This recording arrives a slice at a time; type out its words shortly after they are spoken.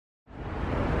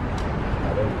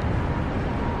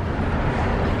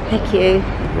Thank you. You're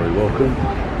very welcome.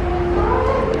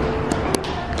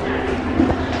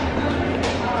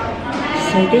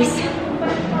 So this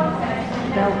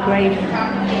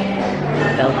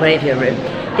Belgravia room.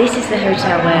 This is the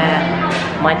hotel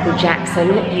where Michael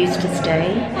Jackson used to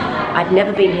stay. I've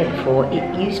never been here before.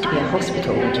 It used to be a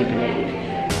hospital, would you believe?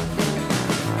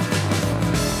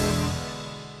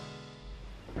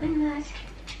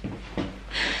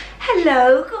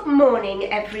 Hello, good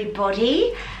morning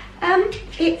everybody.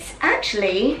 It's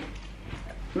actually,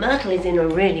 Myrtle is in a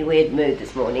really weird mood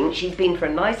this morning. She's been for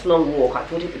a nice long walk. I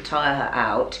thought it would tire her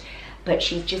out, but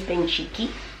she's just being cheeky.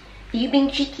 Are you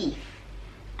being cheeky?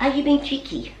 Are you being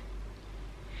cheeky?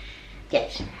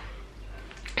 Yes.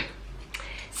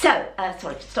 So,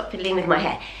 sorry, stop fiddling with my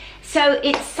hair. So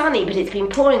it's sunny, but it's been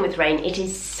pouring with rain. It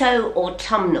is so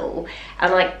autumnal,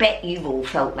 and I bet you've all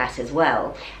felt that as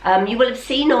well. You will have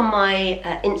seen on my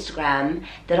Instagram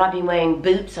that I've been wearing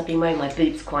boots. I've been wearing my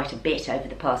boots quite a bit over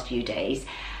the past few days.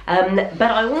 But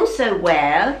I also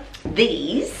wear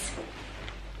these.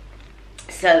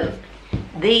 So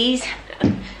these,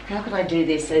 how can I do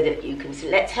this so that you can see?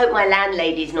 Let's hope my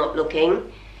landlady's not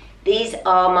looking. These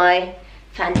are my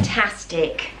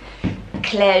fantastic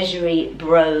CLERGERIE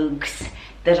brogues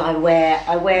that I wear.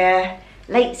 I wear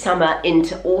late summer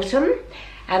into autumn,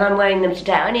 and I'm wearing them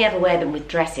today. I only ever wear them with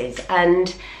dresses,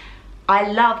 and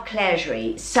I love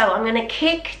CLERGERIE. So I'm going to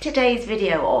kick today's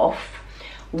video off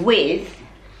with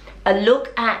a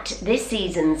look at this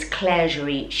season's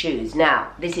CLERGERIE shoes.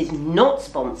 Now, this is not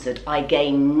sponsored. I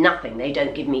gain nothing. They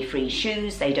don't give me free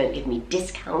shoes. They don't give me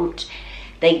discount.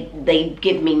 They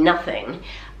give me nothing,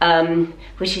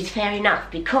 which is fair enough,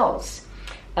 because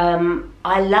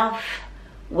I love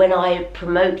when I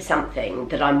promote something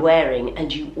that I'm wearing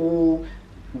and you all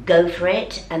go for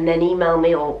it and then email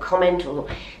me or comment or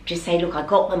just say, look, I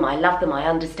got them, I love them, I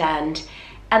understand.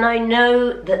 And I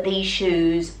know that these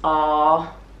shoes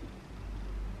are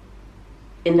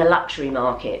in the luxury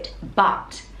market,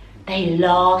 but they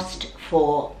last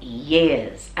for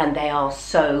years and they are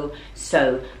so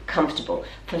comfortable.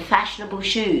 For fashionable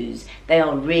shoes, they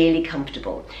are really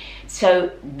comfortable.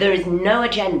 So there is no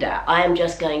agenda. I am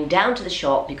just going down to the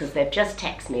shop because they've just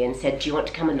texted me and said, do you want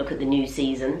to come and look at the new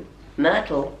season?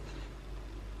 Myrtle,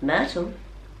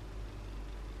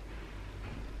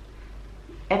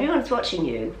 everyone's watching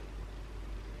you.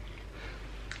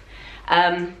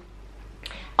 I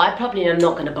probably am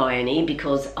not going to buy any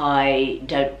because I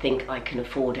don't think I can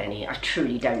afford any. I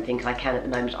truly don't think I can at the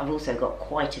moment. I've also got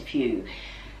quite a few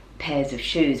pairs of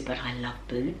shoes, but I love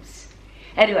boots.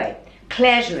 Anyway,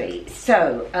 CLERGERIE.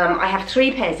 So I have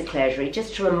 3 pairs of CLERGERIE,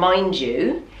 just to remind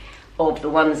you of the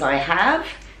ones I have.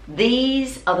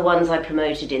 These are the ones I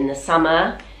promoted in the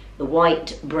summer, the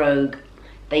white brogue.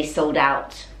 They sold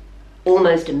out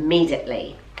almost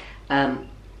immediately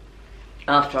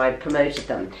after I promoted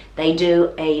them. They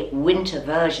do a winter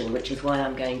version, which is why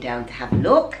I'm going down to have a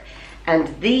look.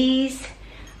 And these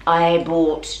I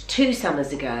bought 2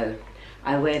 summers ago.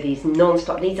 I wear these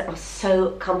non-stop. These are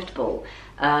so comfortable.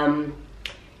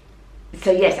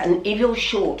 So yes, and if you're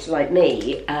short like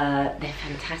me, they're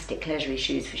fantastic CLERGERIE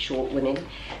shoes for short women,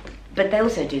 but they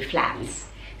also do flats.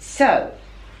 So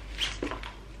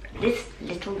this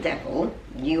little devil,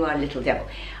 you are a little devil.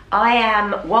 I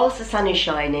am, whilst the sun is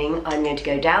shining, I'm going to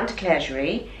go down to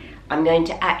CLERGERIE. I'm going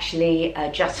to actually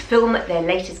just film their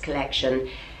latest collection,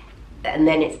 and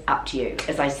then it's up to you.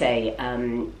 As I say,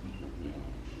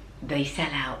 they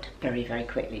sell out very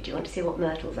quickly. Do you want to see what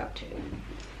Myrtle's up to?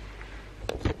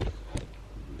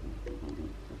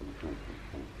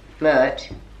 Myrt,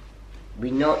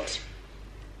 we're not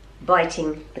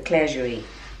biting the CLERGERIE.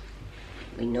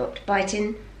 We're not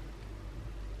biting.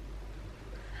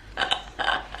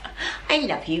 I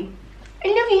love you. I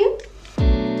love you.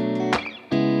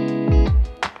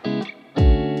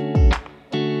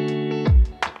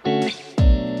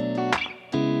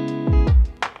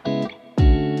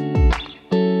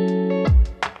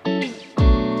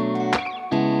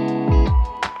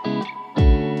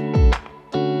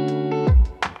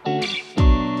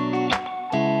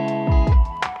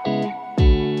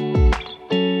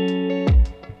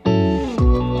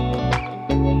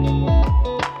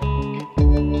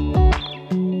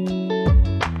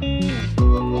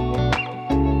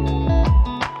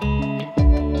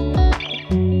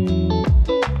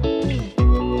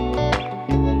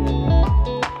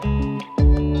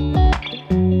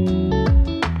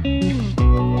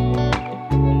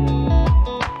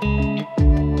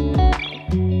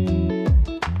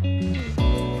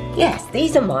 Yes,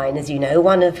 these are mine, as you know,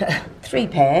 one of 3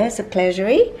 pairs of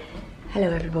CLERGERIE. Hello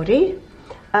everybody.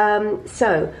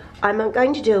 So I'm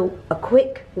going to do a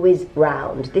quick whiz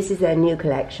round. This is their new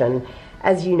collection.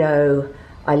 As you know,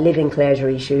 I live in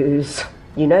Clergerie shoes.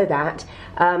 You know that.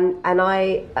 And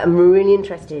I am really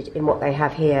interested in what they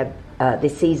have here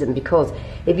this season, because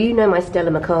if you know my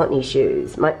Stella McCartney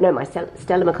shoes, my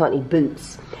Stella McCartney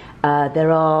boots,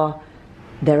 there are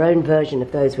their own version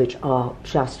of those which are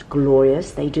just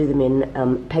glorious. They do them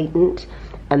in patent,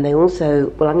 and they also,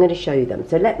 well, I'm going to show you them.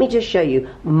 So let me just show you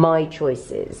my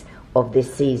choices of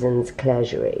this season's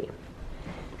Clergerie.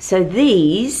 So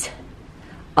these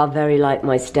are very like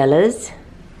my Stellas.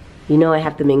 You know I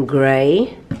have them in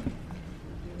grey.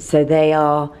 So they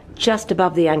are just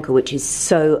above the ankle, which is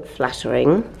so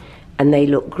flattering, and they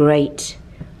look great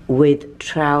with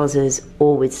trousers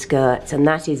or with skirts, and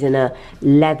that is in a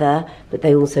leather, but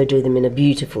they also do them in a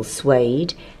beautiful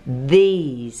suede.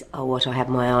 These are what I have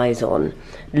my eyes on.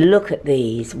 Look at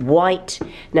these, white.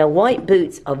 Now white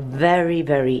boots are very,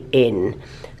 very in.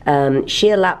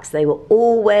 Sheer Luxe, they were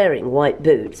all wearing white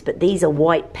boots, but these are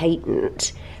white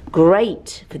patent,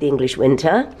 great for the English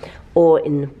winter, or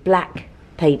in black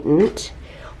patent,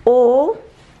 or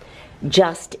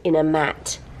just in a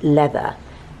matte leather.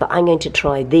 But I'm going to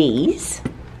try these.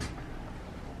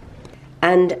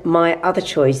 And my other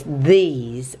choice,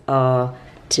 these are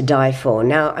to die for.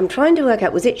 Now, I'm trying to work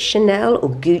out, was it Chanel or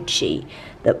Gucci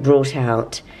that brought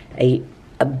out a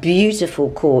beautiful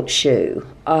court shoe?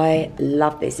 I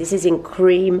love this. This is in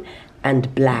cream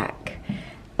and black.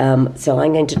 So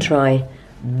I'm going to try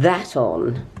that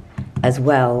on as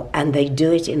well. And they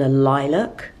do it in a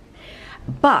lilac.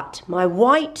 But my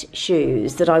white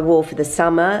shoes that I wore for the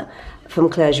summer from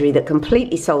Clergerie that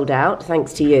completely sold out,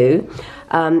 thanks to you,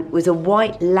 was a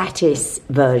white lattice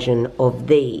version of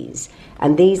these.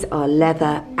 And these are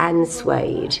leather and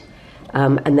suede.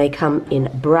 And they come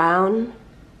in brown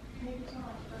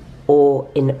or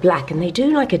in black. And they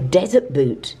do like a desert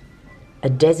boot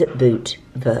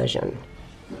version.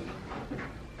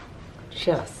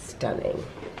 Just stunning.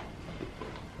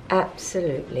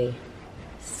 Absolutely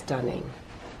stunning.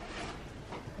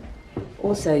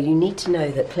 Also, you need to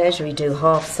know that Clergerie do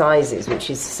half sizes, which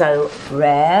is so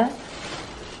rare.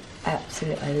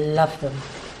 Absolutely, I love them.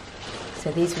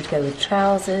 So these would go with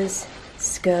trousers,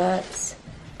 skirts,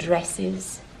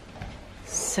 dresses.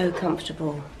 So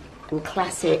comfortable and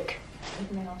classic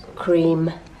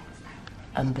cream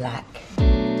and black.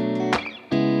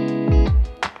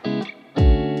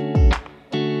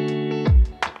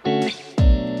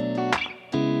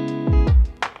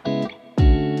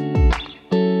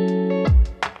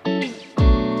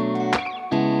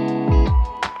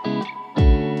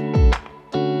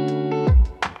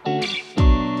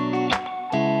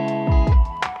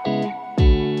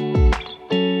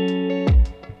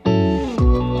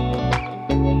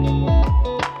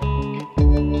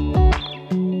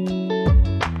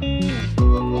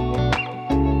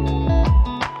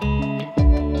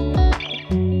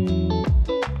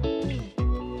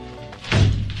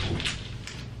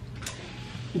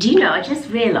 Do you know, I just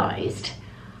realised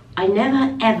I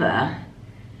never ever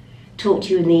talk to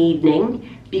you in the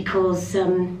evening because,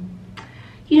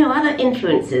 you know, other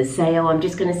influencers say, oh, I'm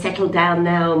just going to settle down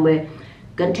now and we're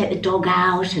going to take the dog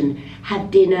out and have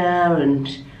dinner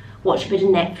and watch a bit of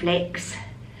Netflix.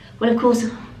 Well, of course,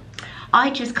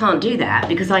 I just can't do that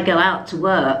because I go out to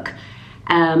work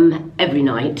every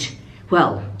night,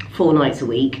 well, 4 nights a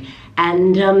week,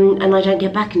 and I don't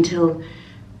get back until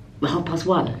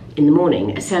 1:30 in the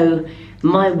morning. So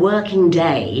my working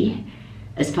day,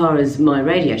 as far as my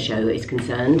radio show is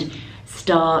concerned,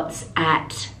 starts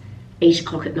at 8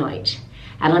 o'clock at night,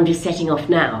 and I'm just setting off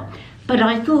now. But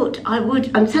I thought I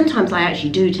would, and sometimes I actually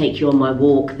do take you on my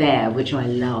walk there, which I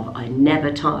love. I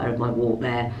never tire of my walk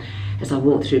there as I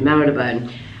walk through Marylebone.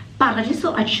 But I just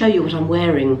thought I'd show you what I'm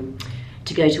wearing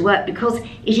to go to work, because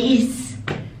it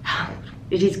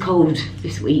is cold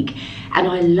this week, and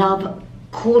I love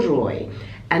corduroy,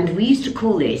 and we used to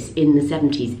call this in the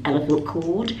 70s elephant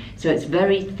cord, so it's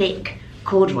very thick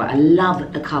corduroy. I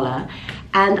love the colour,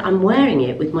 and I'm wearing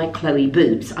it with my Chloe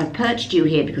boots. I've perched you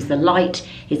here because the light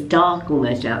is dark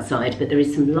almost outside, but there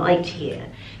is some light here.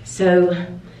 So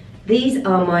these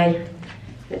are my,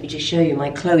 let me just show you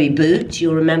my Chloe boots,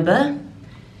 you'll remember.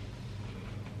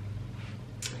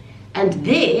 And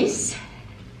this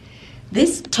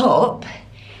top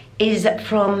is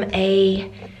from a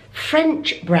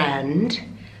French brand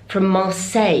from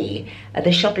Marseille.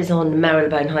 The shop is on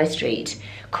Marylebone High Street,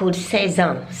 called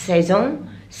Saison.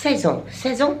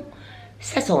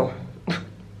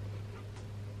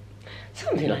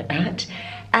 Something like that.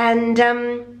 And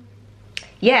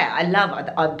yeah,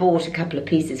 I bought a couple of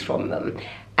pieces from them,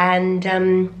 and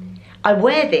I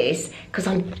wear this because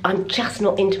I'm just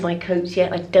not into my coats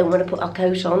yet. I don't want to put a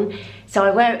coat on. So I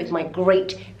wear it with my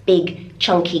great big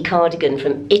chunky cardigan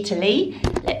from Italy.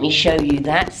 Let me show you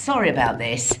that. Sorry about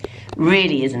this.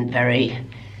 Really isn't very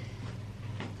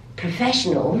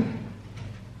professional.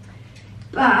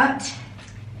 But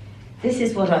this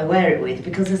is what I wear it with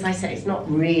because, as I say, it's not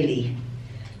really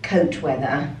coat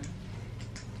weather.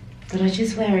 But I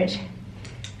just wear it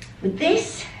with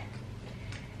this.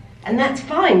 And that's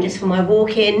fine, just for my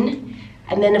walk in.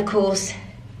 And then, of course,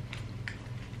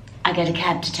 I get a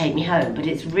cab to take me home. But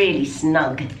it's really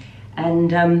snug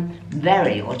and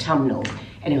very autumnal.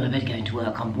 Anyway, I better go into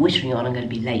work. I'm whittering on. I'm going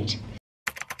to be late.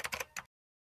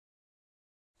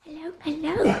 Hello,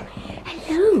 hello,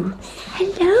 hello,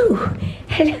 hello,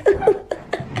 hello.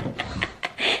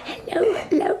 Hello,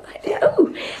 hello,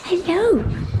 hello, hello, hello,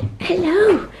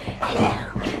 hello, hello.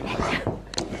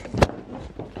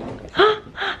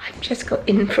 I've just got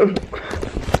in from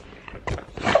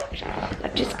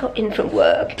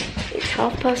work. It's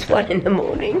 1:30 in the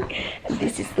morning, and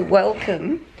this is the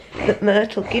welcome that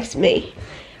Myrtle gives me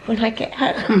when I get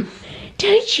home.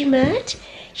 Don't you, Myrt?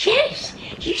 Yes,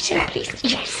 you so pleased.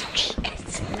 Yes,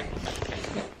 yes.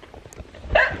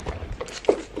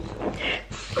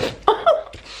 Oh,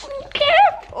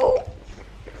 careful.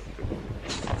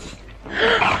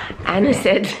 Anna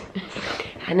said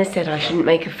I shouldn't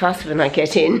make a fuss when I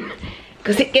get in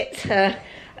because it gets her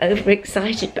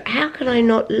overexcited. But how can I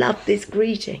not love this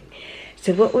greeting?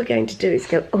 So what we're going to do is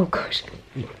go, oh gosh,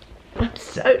 I'm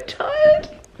so tired.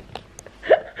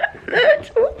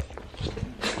 Myrtle.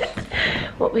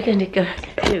 What we're going to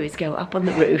do is go up on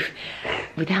the roof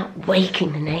without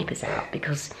waking the neighbours out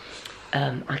because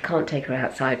I can't take her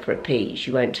outside for a pee.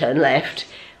 She won't turn left.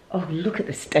 Oh, look at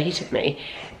the state of me.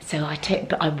 So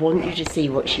but I want you to see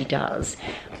what she does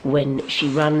when she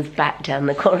runs back down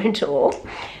the corridor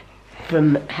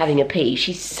from having a pee.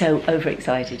 She's so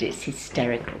overexcited, it's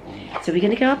hysterical. So we're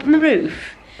going to go up on the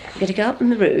roof. We're going to go up on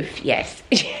the roof, yes.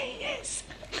 Yes.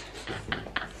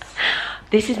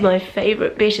 This is my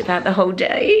favourite bit about the whole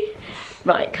day.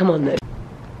 Right, come on then.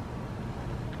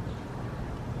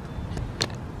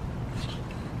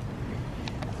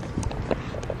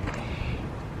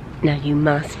 Now you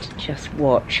must just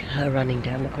watch her running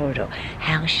down the corridor.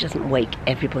 How she doesn't wake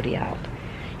everybody up.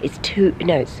 It's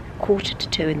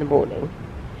 1:45 in the morning.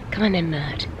 Come on then,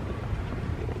 Myrt.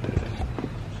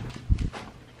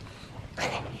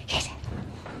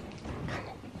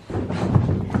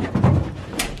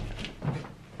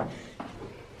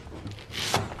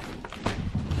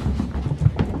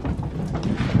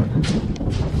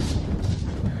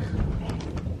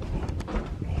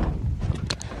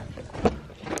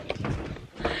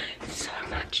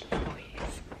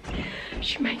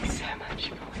 She makes so much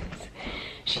noise.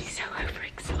 She's so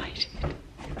overexcited.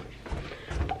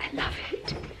 But I love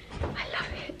it. I love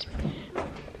it.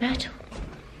 Myrtle.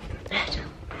 Myrtle.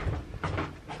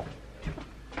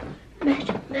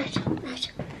 Myrtle, Myrtle,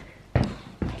 Myrtle.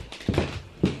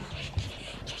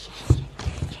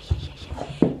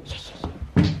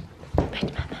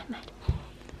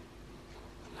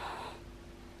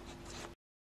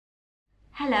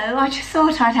 Hello, I just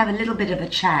thought I'd have a little bit of a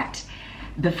chat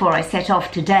before I set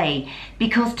off today,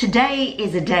 because today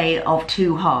is a day of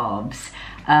two halves.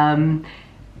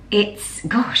 It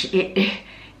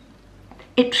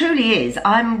truly is.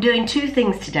 I'm doing two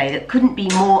things today that couldn't be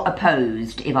more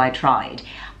opposed if I tried.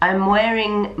 I'm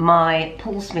wearing my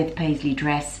Paul Smith paisley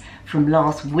dress from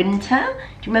last winter.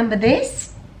 Do you remember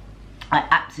this? I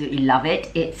absolutely love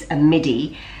it. It's a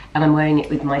midi, and I'm wearing it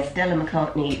with my Stella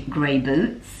McCartney grey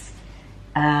boots.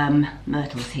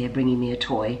 Myrtle's here bringing me a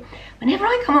toy. Whenever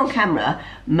I come on camera,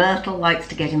 Myrtle likes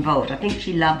to get involved. I think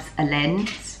she loves a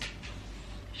lens.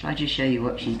 Shall I just show you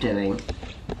what she's doing?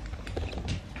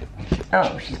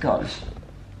 Oh, she's gone.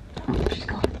 Oh, she's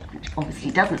gone. She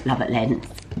obviously doesn't love a lens.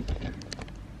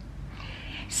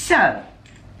 So,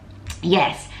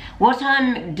 yes, what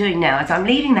I'm doing now is I'm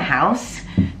leaving the house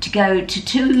to go to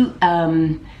two,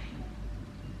 well,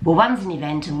 one's an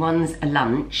event and one's a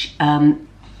lunch.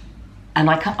 And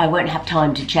I won't have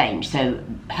time to change, so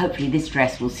hopefully this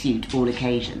dress will suit all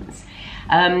occasions.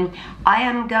 I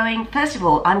am going, first of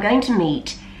all, I'm going to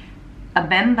meet a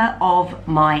member of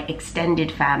my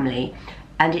extended family,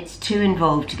 and it's too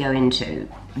involved to go into,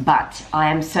 but I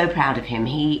am so proud of him.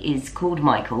 He is called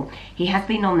Michael. He has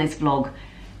been on this vlog,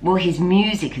 well, his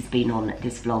music has been on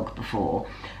this vlog before.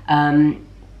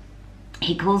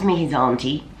 He calls me his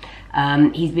auntie.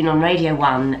 He's been on Radio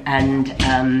 1,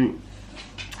 and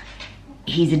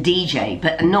he's a DJ,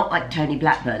 but not like Tony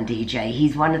Blackburn DJ.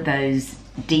 He's one of those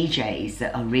DJs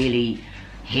that are really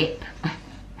hip.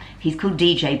 He's called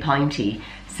DJ Pinty.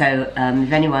 So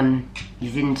if anyone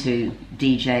is into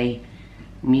DJ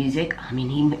music, I mean,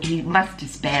 he must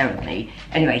despair of me.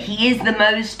 Anyway, he is the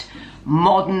most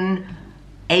modern,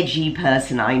 edgy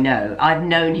person I know. I've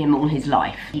known him all his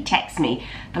life. He texts me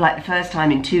for like the first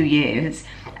time in 2 years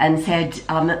and said,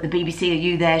 I'm at the BBC, are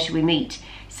you there, shall we meet?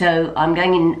 So I'm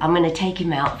going to take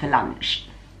him out for lunch,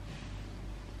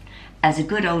 as a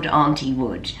good old auntie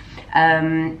would.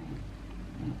 And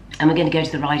we're going to go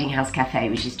to the Riding House Cafe,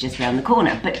 which is just around the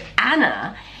corner. But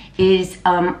Anna is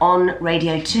on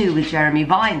Radio 2 with Jeremy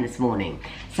Vine this morning.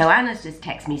 So Anna's just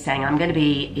texted me saying, I'm going to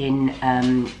be in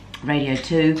Radio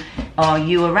 2, are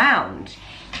you around?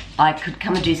 I could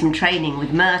come and do some training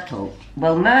with Myrtle.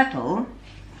 Well, Myrtle,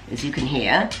 as you can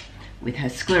hear, with her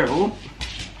squirrel,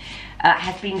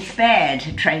 has been spared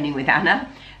training with Anna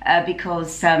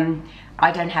because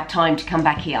I don't have time to come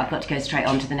back here. I've got to go straight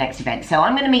on to the next event. So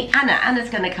I'm going to meet Anna. Anna's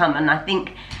going to come and I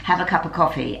think have a cup of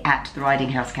coffee at the Riding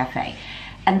House Cafe.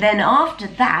 And then after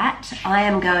that, I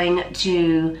am going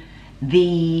to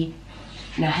the,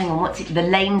 now hang on, what's it? The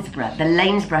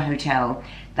Lanesborough Hotel,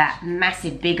 that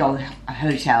massive big old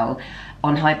hotel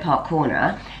on Hyde Park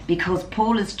Corner, because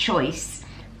Paula's Choice,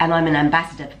 and I'm an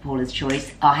ambassador for Paula's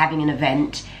Choice, are having an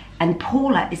event and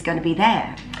Paula is going to be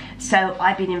there. So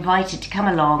I've been invited to come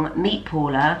along, meet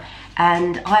Paula,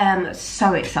 and I am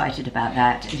so excited about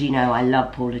that. As you know, I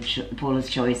love Paula's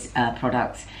Choice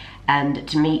products, and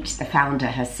to meet the founder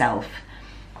herself,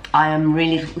 I am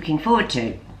really looking forward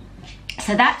to.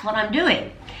 So that's what I'm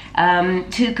doing.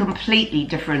 2 completely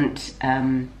different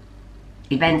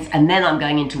events, and then I'm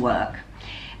going into work.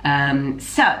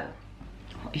 So,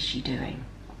 what is she doing?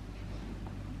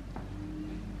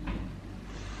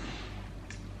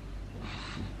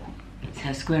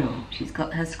 Her squirrel. She's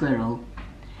got her squirrel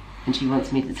and she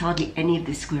wants me, there's hardly any of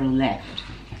this squirrel left.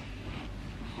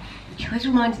 She always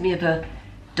reminds me of a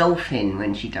dolphin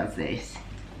when she does this.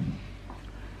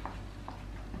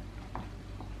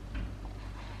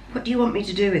 What do you want me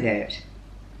to do with it?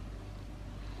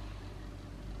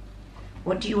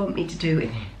 What do you want me to do with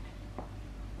it?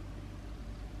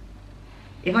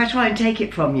 If I try and take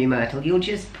it from you, Myrtle, you'll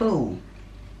just pull.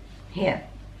 Here.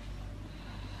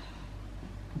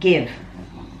 Give.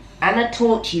 Anna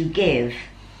taught you give.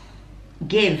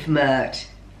 Give, Myrt.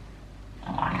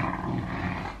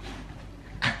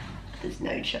 There's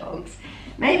no chance.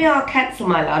 Maybe I'll cancel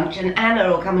my lunch and Anna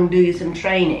will come and do some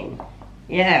training.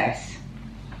 Yes.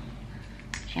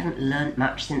 She hasn't learnt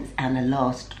much since Anna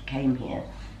last came here.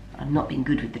 I've not been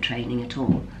good with the training at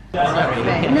all. No, don't worry.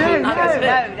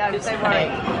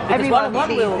 Everyone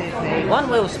one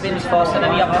wheel spins faster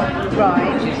than the other.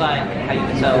 Right. Which is like how you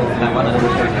can tell that one of them.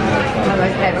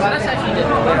 Okay, so that's actually the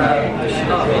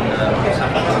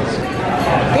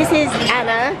This is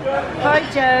Anna. Hi,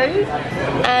 Joe.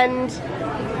 And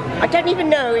I don't even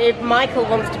know if Michael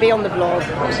wants to be on the vlog.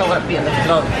 So I want to be on the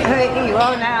vlog. Here you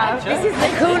are now. This is the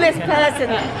coolest person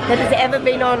that has ever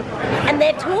been on. And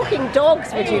they're talking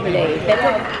dogs, would you believe?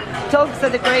 Dogs are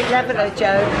the great leveler,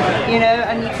 Joe. You know,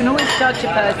 and you can always judge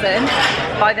a person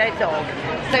by their dog.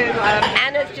 So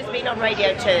Anna's just been on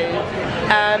Radio 2.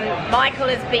 Michael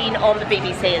has been on the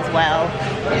BBC as well.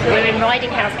 We're in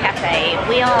Riding House Cafe.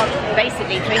 We are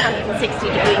basically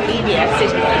 360-degree media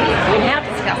city. I mean, how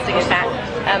disgusting is that?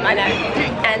 I know.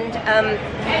 And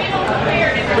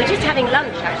we're just having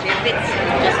lunch, actually.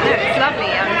 It's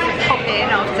lovely to pop in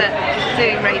after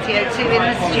doing Radio 2 in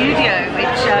the studio,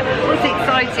 which was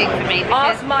exciting for me.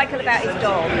 Ask Michael about his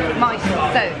dog. Michael,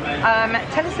 so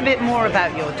tell us a bit more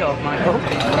about your dog, Michael.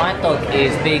 My dog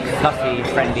is big, fluffy,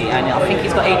 friendly, and I think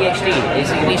he's got ADHD.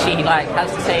 He's literally like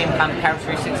has the same kind of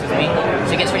characteristics as me,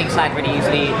 so he gets really excited really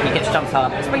easily. He gets jumped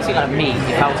up. It's basically like me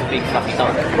if I was a big fluffy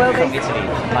dog from Italy.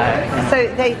 So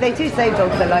they do say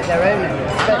dogs are like their owners,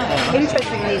 but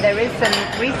interestingly, there is some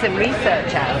recent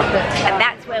research out that, and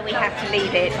that's where we have to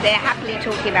leave it. They're happily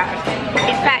talking about it.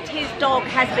 In fact, his dog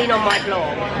has been on my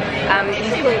blog.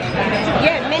 He's called,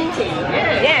 Minty.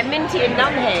 Yeah, Minty and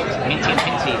Nunhead. Minty and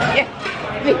Pinty. Yeah,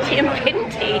 Minty and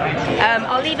Pinty.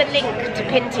 I'll leave a link to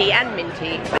Pinty and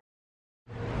Minty.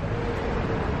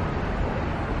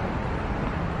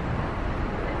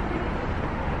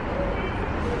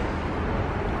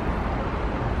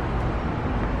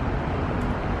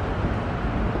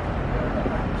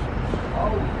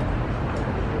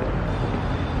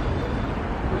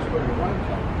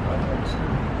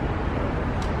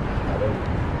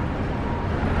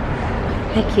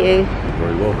 Thank you. You're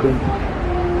very welcome.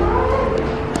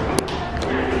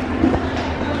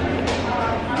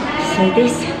 So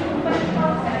this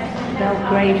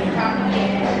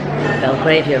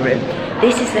Belgravia room.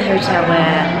 This is the hotel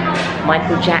where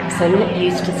Michael Jackson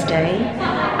used to stay.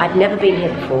 I've never been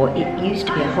here before. It used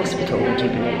to be a hospital, would you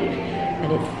believe?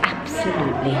 And it's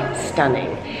absolutely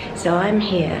stunning. So I'm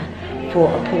here for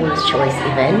a Paula's Choice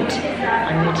event.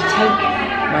 I'm going to take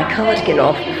my cardigan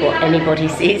off before anybody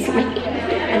sees me,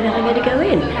 and then I'm going to go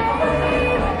in.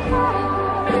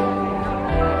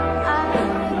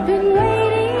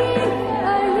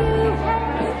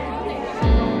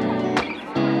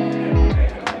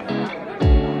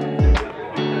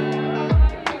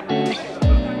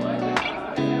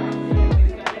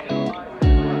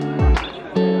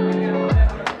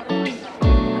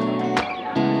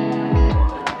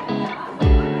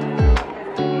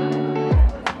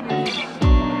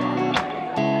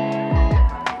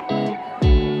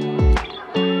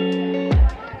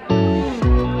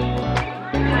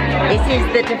 This is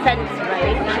the defence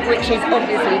range, which is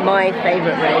obviously my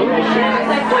favourite range.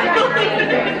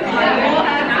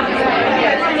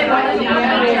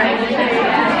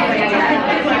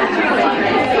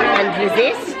 And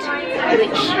resist,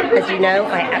 which, as you know,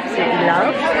 I absolutely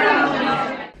love.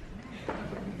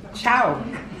 Ciao.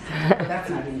 That's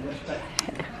not English, but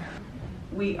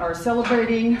we are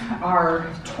celebrating our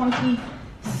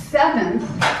 27th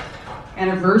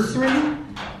anniversary.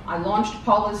 I launched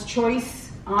Paula's Choice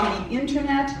on the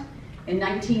internet in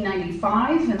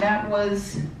 1995, and that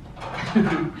was,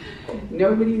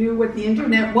 nobody knew what the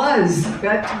internet was,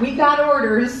 but we got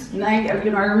orders. And I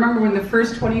remember when the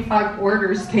first 25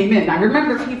 orders came in. I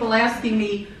remember people asking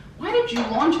me, why did you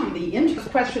launch on the internet?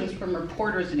 Questions from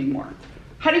reporters anymore.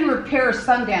 How do you repair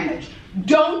sun damage?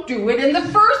 Don't do it in the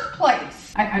first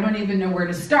place. I don't even know where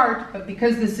to start, but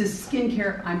because this is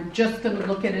skincare, I'm just going to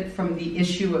look at it from the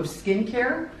issue of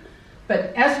skincare.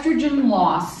 But estrogen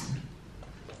loss,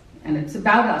 and it's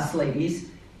about us ladies,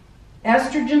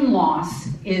 estrogen loss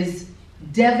is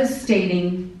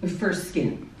devastating for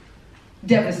skin.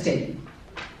 Devastating.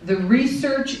 The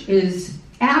research is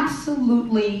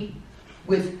absolutely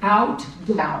without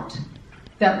doubt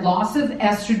that loss of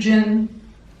estrogen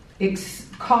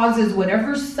causes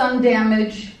whatever sun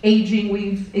damage, aging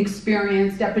we've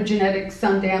experienced, epigenetic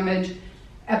sun damage,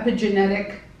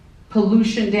 epigenetic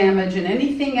pollution damage, and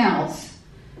anything else.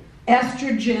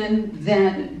 Estrogen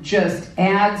then just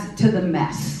adds to the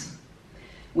mess.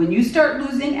 When you start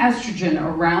losing estrogen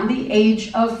around the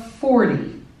age of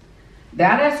 40,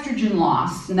 that estrogen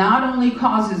loss not only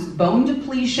causes bone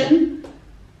depletion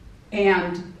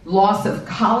and loss of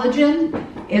collagen,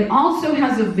 it also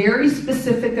has a very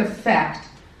specific effect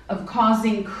of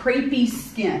causing crepey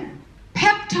skin.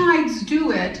 Peptides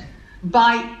do it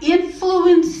by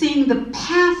influencing the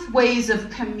pathways of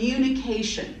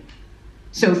communication.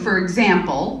 So for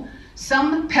example,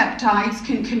 some peptides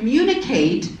can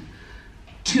communicate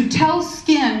to tell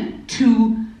skin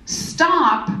to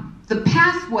stop the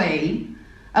pathway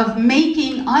of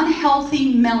making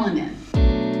unhealthy melanin.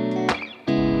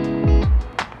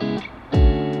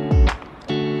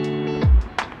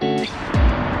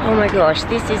 Oh my gosh,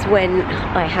 this is when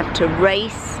I have to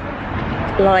race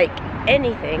like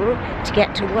anything to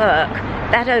get to work.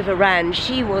 That overran.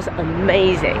 She was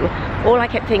amazing. All I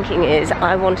kept thinking is,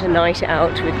 I want a night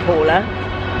out with Paula.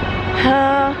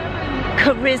 Her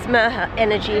charisma, her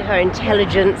energy, her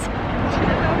intelligence,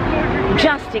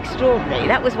 just extraordinary.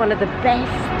 That was one of the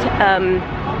best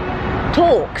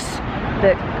talks.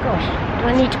 But gosh, do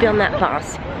I need to be on that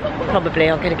bus? Probably.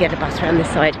 I'm going to get a bus around this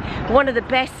side. One of the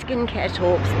best skincare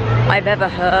talks I've ever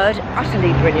heard.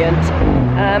 Utterly brilliant.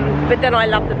 But then I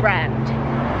love the brand.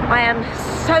 I am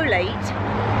so late.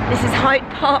 This is Hyde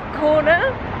Park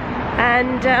Corner,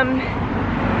 and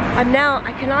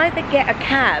I can either get a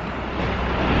cab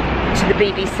to the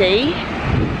BBC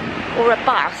or a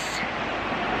bus,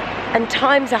 and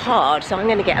times are hard, so I'm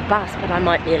going to get a bus, but I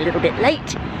might be a little bit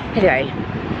late. Anyway,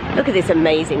 look at this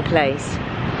amazing place.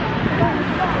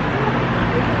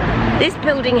 This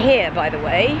building here, by the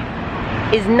way,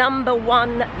 is number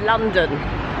 1 London.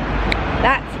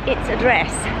 That's its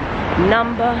address.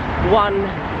 Number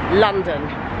 1 London.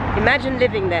 Imagine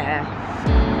living there.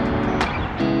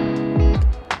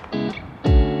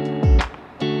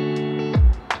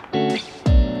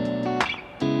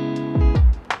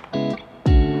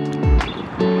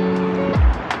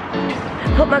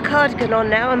 I've put my cardigan on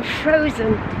now, I'm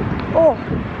frozen. Oh,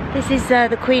 this is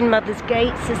the Queen Mother's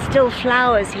gates. There's still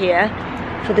flowers here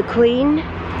for the Queen.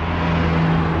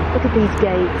 Look at these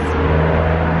gates.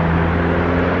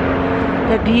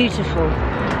 They're beautiful.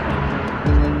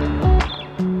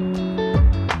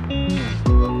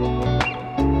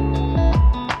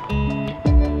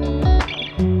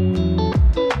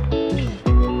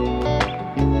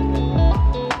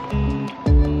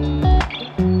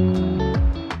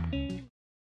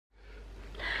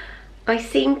 I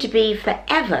seem to be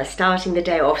forever starting the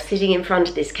day off sitting in front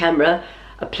of this camera,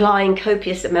 applying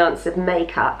copious amounts of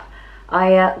makeup.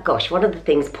 Gosh, one of the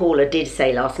things Paula did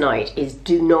say last night is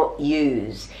do not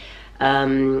use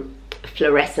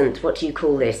fluorescent, what do you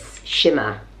call this,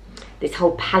 shimmer. This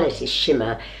whole palette is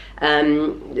shimmer.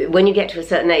 When you get to a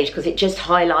certain age, because it just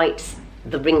highlights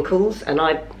the wrinkles, and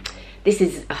this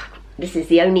is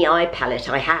the only eye palette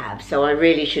I have, so I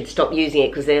really should stop using it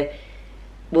because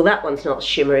well, that one's not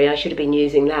shimmery. I should have been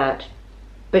using that.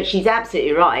 But she's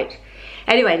absolutely right.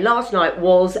 Anyway, last night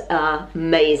was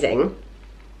amazing.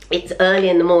 It's early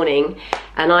in the morning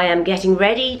and I am getting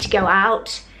ready to go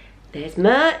out. There's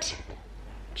Myrt.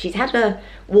 She's had a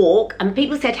walk and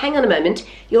people said, hang on a moment,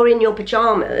 you're in your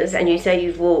pyjamas and you say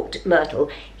you've walked Myrtle.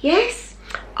 Yes,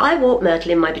 I walk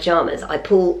Myrtle in my pyjamas. I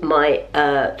pull my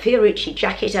Fiorucci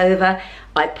jacket over,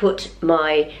 I put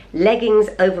my leggings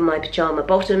over my pyjama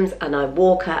bottoms and I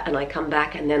walk her and I come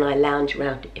back and then I lounge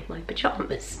around in my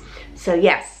pyjamas. So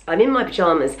yes, I'm in my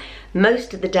pyjamas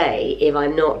most of the day if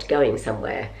I'm not going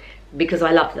somewhere because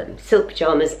I love them. Silk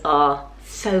pyjamas are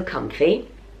so comfy.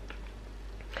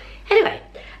 Anyway,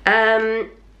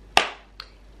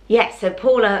 yeah, so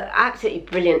Paula, absolutely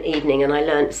brilliant evening and I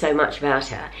learned so much about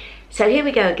her. So here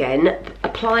we go again,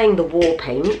 applying the war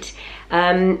paint.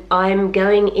 I'm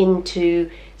going into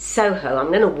Soho. I'm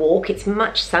going to walk. It's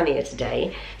much sunnier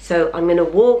today. So I'm going to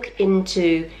walk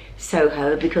into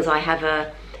Soho because I have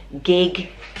a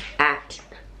gig at...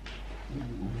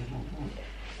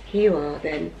 Here you are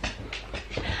then.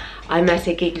 I'm at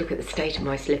a gig. Look at the state of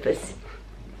my slippers.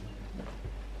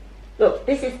 Look,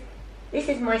 this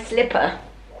is my slipper.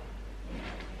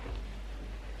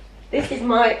 This is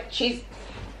my...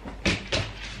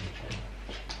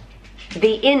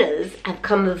 The inners have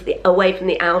come away from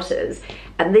the outers,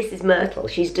 and this is Myrtle.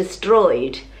 She's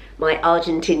destroyed my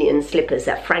Argentinian slippers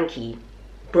that Frankie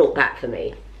brought back for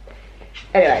me.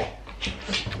 Anyway,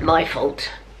 my fault.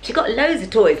 She's got loads of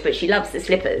toys, but she loves the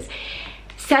slippers.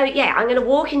 So yeah, I'm going to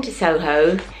walk into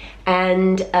Soho,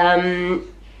 and the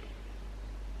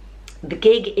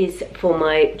gig is for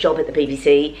my job at the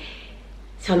BBC.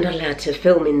 So I'm not allowed to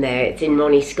film in there. It's in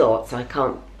Ronnie Scott's. So I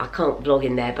can't vlog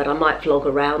in there, but I might vlog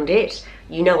around it.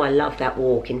 You know I love that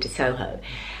walk into Soho.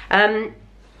 And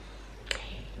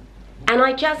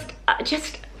I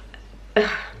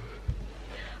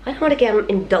don't want to get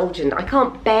indulgent. I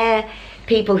can't bear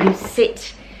people who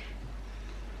sit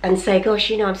and say,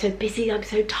 gosh, you know, I'm so busy, I'm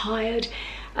so tired.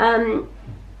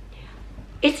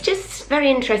 It's just very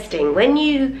interesting when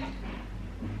you...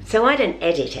 So I don't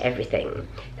edit everything.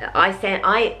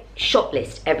 I shot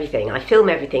list everything. I film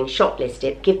everything, shot list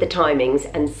it, give the timings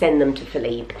and send them to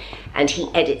Philippe. And he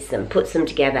edits them, puts them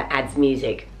together, adds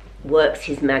music, works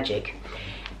his magic.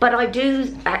 But I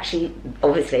do actually,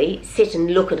 obviously, sit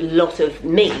and look at a lot of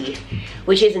me,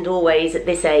 which isn't always, at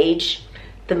this age,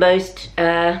 the most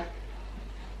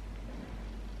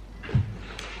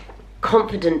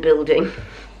confident building.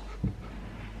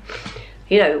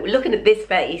 You know, looking at this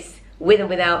face, with and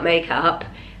without makeup,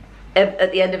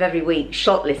 at the end of every week,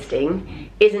 shot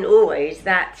listing, isn't always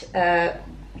that,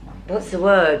 what's the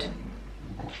word?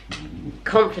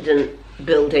 Confident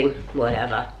building,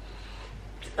 whatever.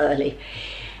 It's early.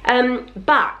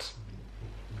 But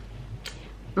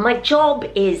my job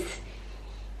is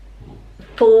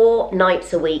 4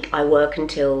 nights a week. I work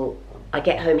until I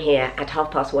get home here at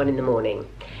 1:30 in the morning,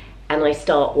 and I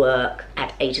start work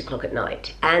at 8 o'clock at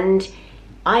night. And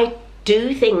I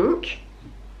do think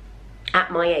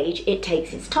at my age it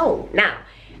takes its toll. Now,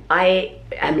 I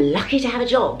am lucky to have a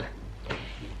job.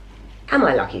 Am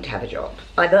I lucky to have a job?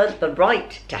 I've earned the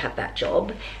right to have that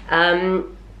job,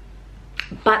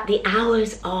 but the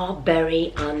hours are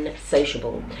very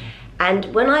unsociable. And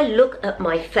when I look at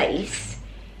my face,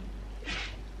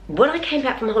 when I came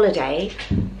back from holiday,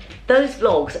 those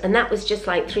vlogs, and that was just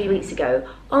like 3 weeks ago,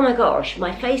 oh my gosh,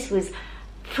 my face was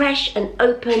fresh and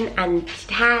open and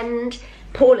tanned.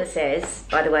 Paula says,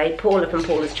 by the way, Paula from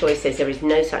Paula's Choice says there is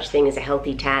no such thing as a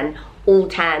healthy tan. All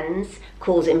tans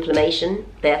cause inflammation,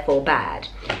 therefore bad.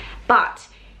 But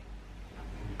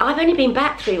I've only been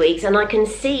back 3 weeks and I can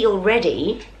see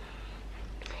already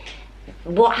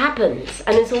what happens.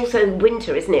 And it's also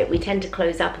winter, isn't it? We tend to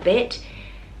close up a bit.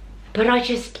 But I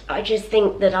just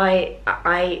think that I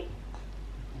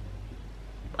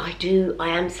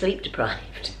am sleep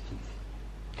deprived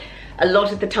a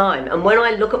lot of the time, and when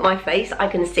I look at my face I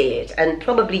can see it, and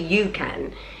probably you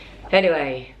can.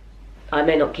 Anyway, I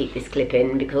may not keep this clip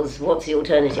in because what's the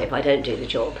alternative? I don't do the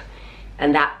job,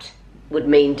 and that would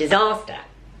mean disaster.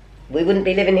 We wouldn't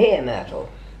be living here, Myrtle,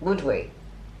 would we?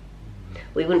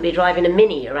 We wouldn't be driving a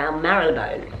Mini around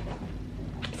Marylebone.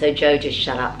 So Joe, just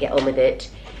shut up, get on with it.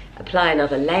 Apply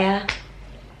another layer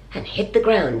and hit the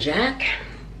ground, Jack.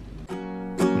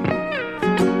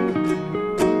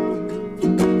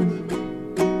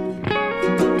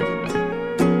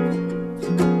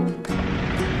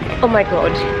 Oh my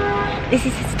God, this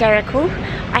is hysterical.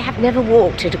 I have never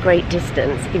walked at a great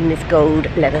distance in this gold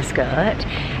leather skirt,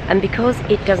 and because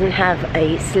it doesn't have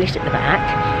a slit at the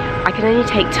back, I can only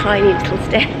take tiny little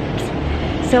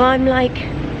steps. So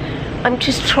I'm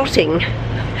just trotting.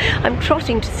 I'm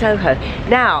trotting to Soho.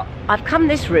 Now, I've come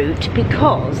this route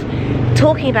because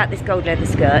talking about this gold leather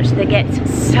skirt, they get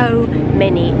so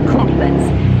many compliments.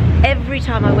 Every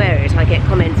time I wear it, I get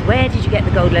comments, where did you get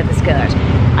the gold leather skirt?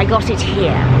 I got it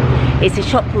here. It's a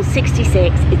shop called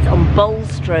 66. It's on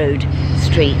Bulstrode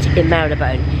Street in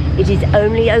Marylebone. It is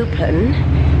only open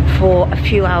for a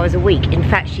few hours a week. In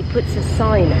fact, she puts a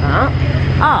sign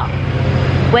up.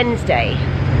 Wednesday.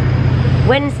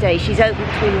 Wednesday, she's open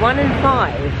between 1 and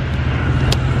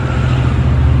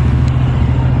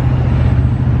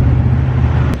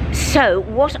 5. So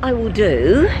what I will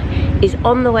do is,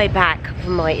 on the way back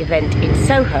from my event in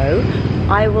Soho,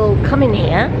 I will come in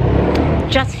here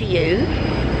just for you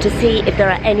to see if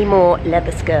there are any more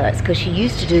leather skirts, because she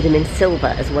used to do them in silver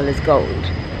as well as gold.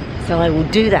 So I will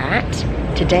do that.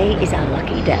 Today is our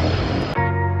lucky day.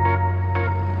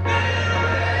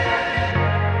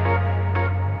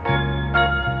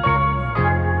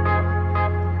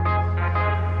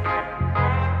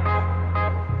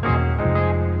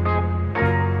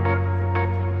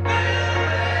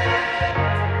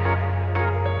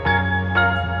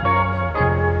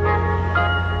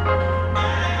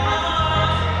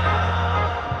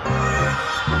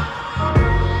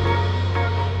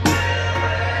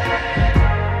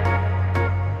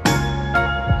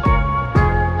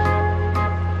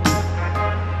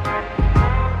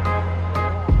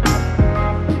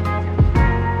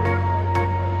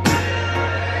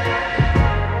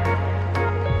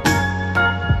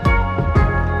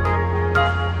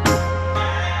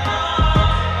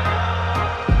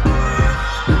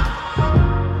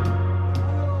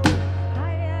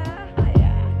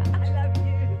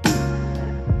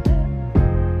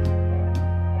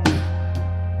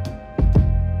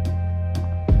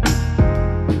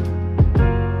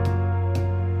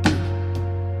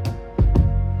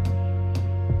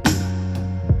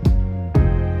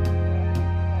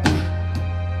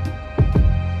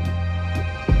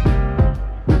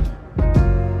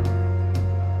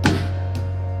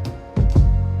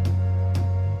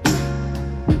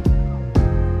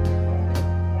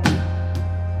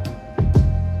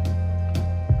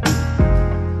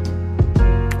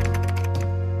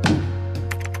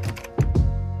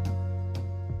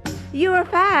 You're a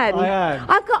fan? I am.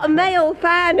 I've got a male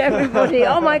fan, everybody.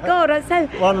 Oh my God, I'm so...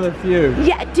 One of the few.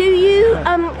 Yeah, do you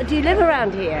live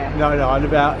around here? No, I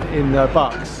live out in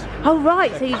Bucks. Oh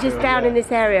right, so you're just down in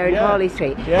this area in Harley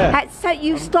Street. Yeah. So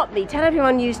you stopped me. Tell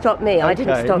everyone you stopped me. Okay. I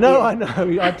didn't stop you. No, I know.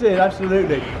 I did,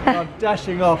 absolutely. I'm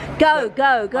dashing off. Go.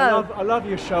 I love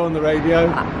your show on the radio.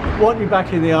 Want you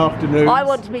back in the afternoons. I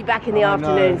want to be back in the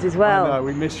afternoons as well. I know,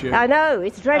 we miss you. I know,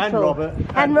 it's dreadful. And Robert.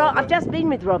 And Robert. I've just been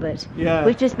with Robert. Yeah.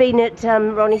 We've just been at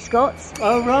Ronnie Scott's.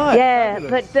 Oh right. Yeah, fabulous.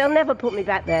 but they'll never put me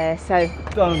back there, so...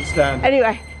 Don't understand.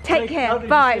 Anyway, take care.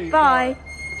 Bye. Bye.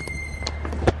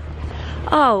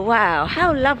 Oh wow,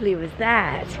 how lovely was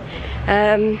that?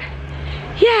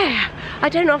 Yeah, I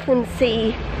don't often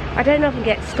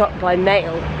get stopped by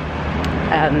male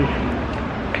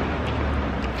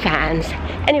fans.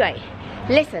 Anyway,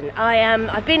 listen,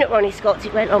 I've been at Ronnie Scott's.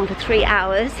 It went on for 3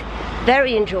 hours.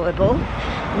 Very enjoyable,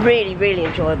 really, really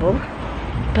enjoyable.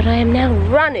 But I am now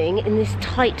running in this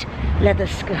tight leather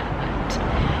skirt.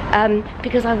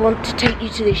 Because I want to take you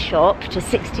to this shop, to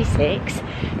 66,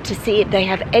 to see if they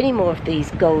have any more of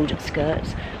these gold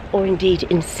skirts, or indeed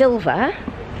in silver,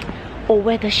 or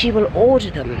whether she will order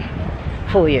them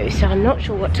for you. So I'm not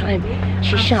sure what time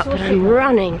she's shut, but I'm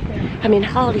running. I'm in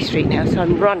Harley Street now, so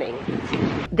I'm running.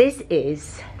 This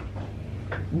is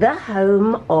the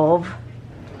home of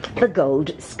the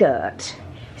gold skirt.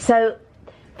 So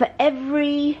for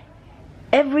every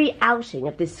outing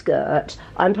of this skirt,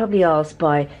 I'm probably asked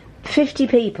by 50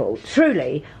 people,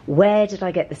 truly, where did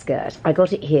I get the skirt? I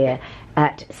got it here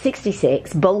at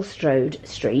 66 Bulstrode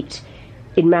Street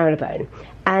in Marylebone.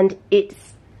 And it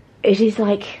is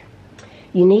like,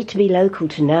 you need to be local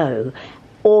to know,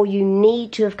 or you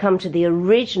need to have come to the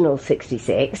original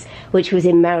 66, which was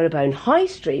in Marylebone High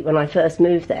Street when I first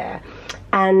moved there.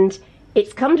 And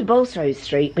It's come to Bulstrode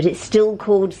Street, but it's still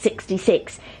called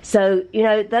 66. So, you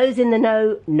know, those in the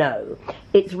know, know.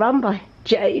 It's run by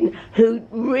Jane, who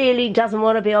really doesn't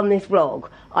want to be on this vlog.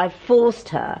 I forced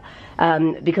her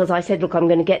because I said, look, I'm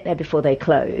going to get there before they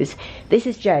close. This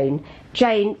is Jane.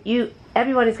 Jane,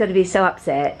 everyone is going to be so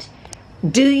upset.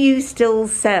 Do you still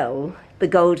sell the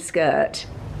gold skirt?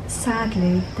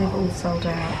 Sadly, they've all sold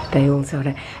out. They all sold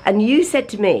out. And you said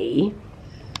to me,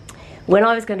 when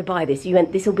I was going to buy this, you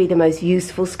went, this will be the most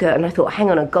useful skirt. And I thought, hang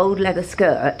on, a gold leather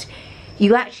skirt.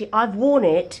 I've worn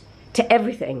it to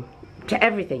everything. To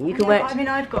everything. You can wear it. I mean,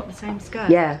 I've got the same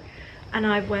skirt. Yeah. And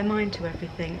I wear mine to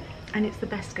everything. And it's the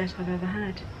best skirt I've ever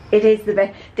had. It is the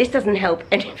best. This doesn't help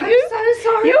any of you. I'm so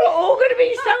sorry. You're all going to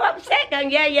be so upset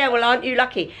going, yeah, well, aren't you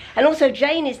lucky? And also,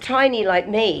 Jane is tiny like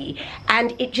me.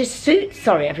 And it just suits,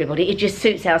 sorry, everybody, it just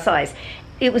suits our size.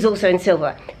 It was also in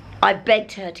silver. I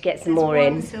begged her to get some more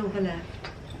in. There's one silver left.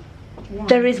 One.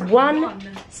 There is one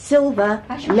silver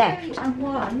left. And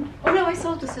one. Oh no, I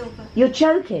sold the silver. You're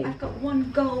joking. I've got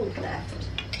one gold left.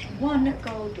 One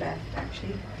gold left,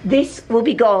 actually. This will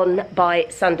be gone by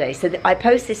Sunday. So I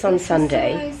post this on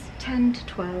Sunday. Size 10 to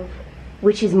 12.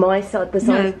 Which is my size. The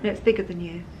size. No, it's bigger than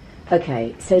you.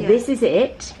 Okay, so Yeah. this is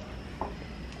it.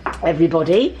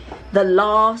 Everybody. The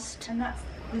last. And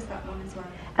there's that one as well.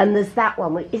 And there's that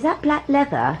one. Is that black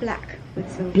leather? Black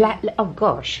with silver. Black. Oh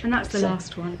gosh. And that's the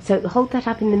last one. So hold that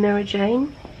up in the mirror,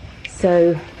 Jane.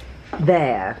 So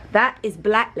there. That is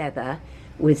black leather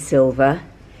with silver.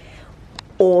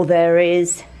 Or there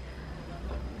is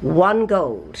one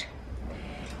gold.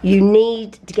 You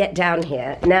need to get down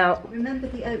here. Now, Remember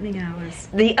the opening hours.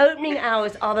 the opening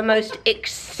hours are the most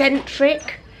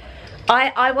eccentric.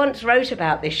 I once wrote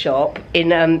about this shop in,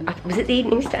 was it the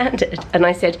Evening Standard? And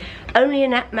I said, only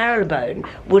in Marylebone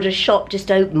would a shop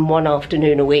just open one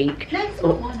afternoon a week. No, it's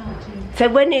not one afternoon. So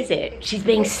when is it? She's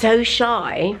being so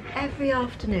shy. Every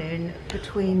afternoon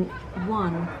between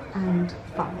 1 and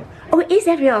 5. Oh, it is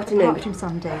every afternoon. Apart from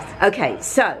Sundays. Okay,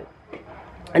 so,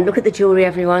 and look at the jewellery,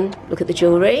 everyone. Look at the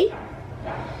jewellery.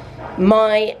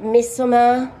 My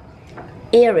midsummer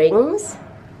earrings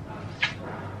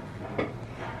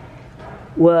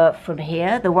were from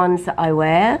here, the ones that I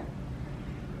wear.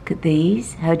 Look at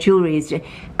these. Her jewellery is just,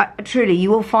 truly, you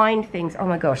will find things. Oh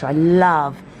my gosh, I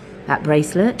love that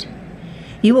bracelet.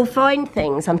 You will find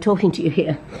things, I'm talking to you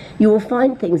here, you will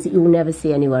find things that you will never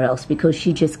see anywhere else because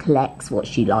she just collects what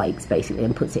she likes, basically,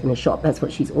 and puts it in a shop. That's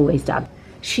what she's always done.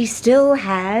 She still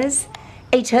has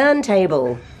a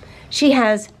turntable. She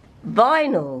has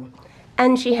vinyl.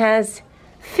 And she has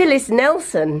Phyllis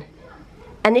Nelson.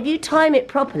 And if you time it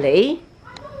properly,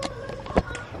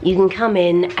 you can come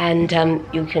in and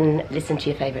you can listen to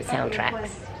your favourite soundtracks.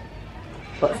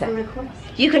 What's that?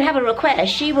 You can have a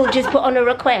request. She will just put on a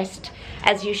request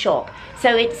as you shop.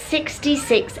 So it's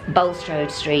 66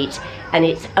 Bulstrode Street and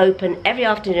it's open every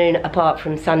afternoon apart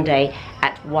from Sunday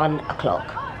at 1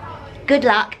 o'clock. Good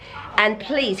luck, and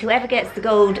please, whoever gets the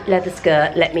gold leather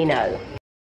skirt, let me know.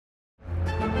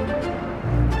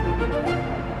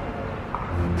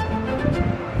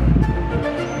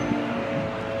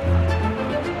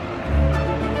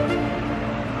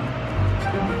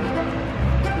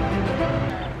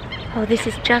 Oh, this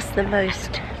is just the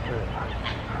most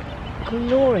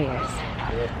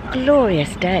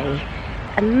glorious day.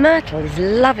 And Myrtle is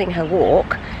loving her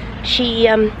walk. She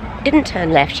didn't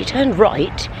turn left, she turned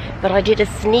right, but I did a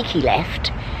sneaky left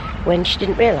when she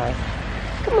didn't realise.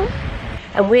 Come on.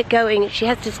 And we're going, she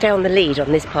has to stay on the lead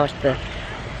on this part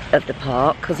of the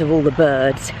park because of all the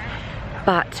birds,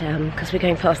 but because we're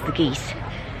going past the geese.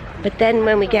 But then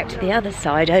when we get to the other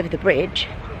side, over the bridge,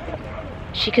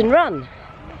 she can run,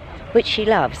 which she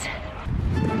loves.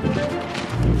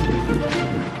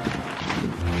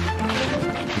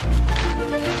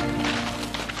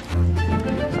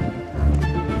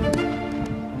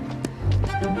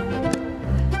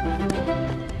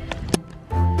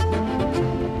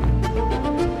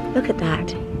 Look at that.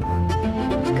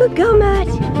 Good girl, Mert.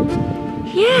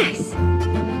 Yes.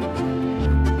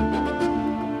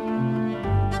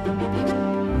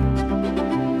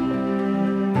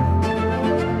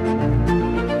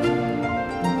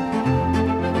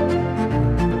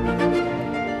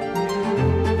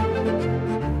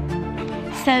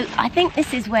 So I think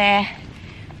this is where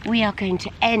we are going to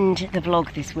end the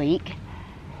vlog this week.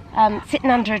 Sitting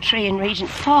under a tree in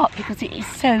Regent's Park because it is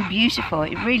so beautiful.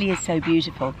 It really is so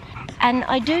beautiful. And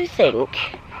I do think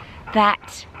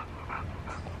that,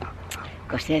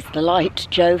 gosh, there's the light,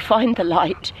 Joe, find the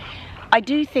light. I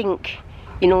do think,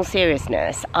 in all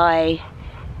seriousness, I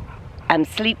am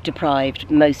sleep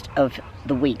deprived most of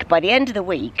the week. By the end of the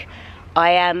week,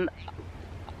 I am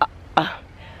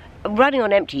running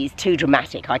on empty is too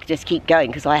dramatic. I could just keep going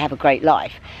because I have a great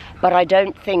life. But I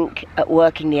don't think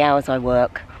working the hours I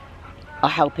work are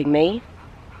helping me.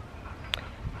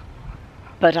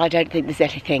 But I don't think there's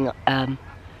anything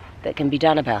that can be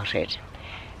done about it.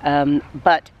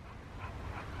 But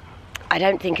I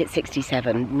don't think at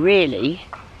 67, really,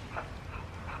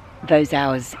 those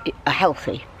hours are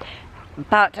healthy.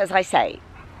 But as I say,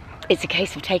 it's a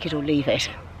case of take it or leave it.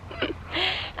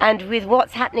 And with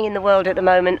what's happening in the world at the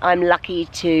moment, I'm lucky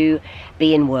to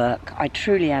be in work. I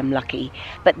truly am lucky.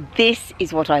 But this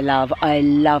is what I love. I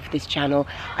love this channel.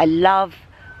 I love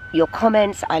your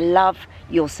comments. I love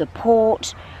your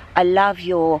support. I love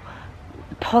your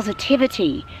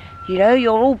positivity. You know,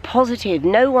 you're all positive.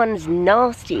 No one's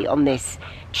nasty on this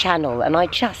channel, and I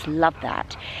just love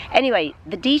that. Anyway,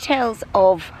 the details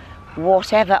of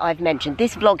whatever I've mentioned,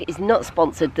 this vlog is not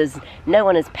sponsored. No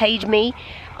one has paid me.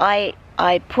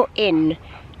 I put in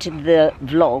to the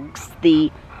vlogs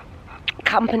the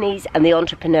companies and the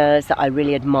entrepreneurs that I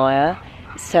really admire,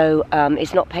 so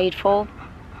it's not paid for.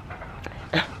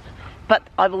 But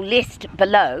I will list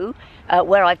below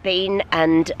where I've been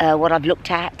and what I've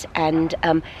looked at, and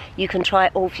you can try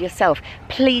it all for yourself.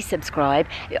 Please subscribe.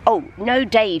 Oh, no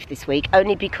Dave this week,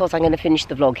 only because I'm going to finish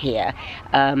the vlog here,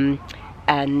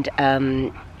 and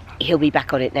he'll be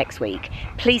back on it next week.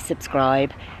 Please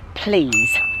subscribe,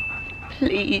 please.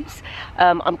 Please.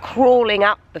 I'm crawling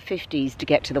up the 50s to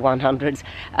get to the 100s,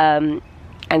 and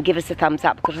give us a thumbs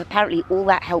up, because apparently all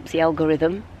that helps the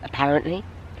algorithm, apparently.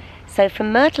 So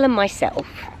from Myrtle and myself,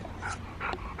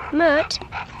 Myrt,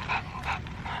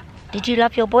 did you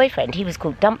love your boyfriend? He was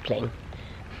called Dumpling.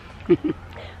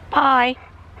 Bye.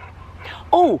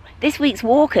 Oh, this week's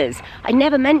walkers. I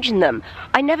never mention them.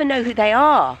 I never know who they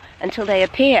are until they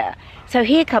appear. So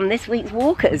here come this week's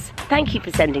walkers. Thank you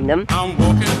for sending them. I'm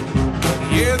walking,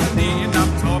 yeah, the day and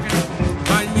I'm